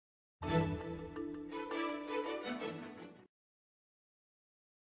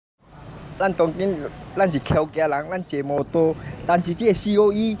咱当今咱是客家人，咱坐摩托，但是这个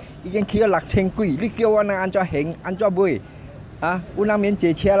COE 已经起到6000几，你叫我安怎行，安怎买？啊，阮人免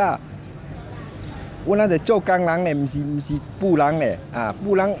坐车啦，阮那是做工人嘞，毋是富人嘞，啊，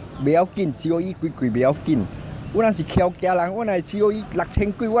富人袂要紧 ，COE 贵袂要紧。阮那是客家人，阮那 COE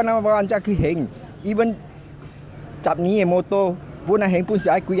 6000几，阮那要安怎去行？伊本10年的摩托，阮那行本是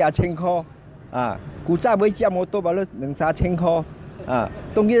爱几啊千块，啊，古早买只摩托嘛，了2、3千块。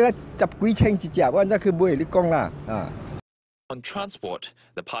 当然咧10几千一只，我再去买，你讲啦On transport,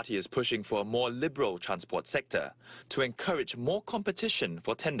 the party is pushing for a more liberal transport sector to encourage more competition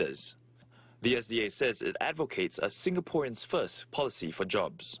for tenders. The SDA says it advocates a Singaporeans first policy for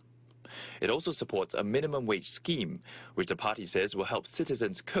jobs. It also supports a minimum wage scheme, which the party says will help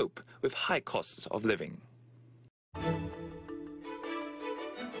citizens cope with high costs of living.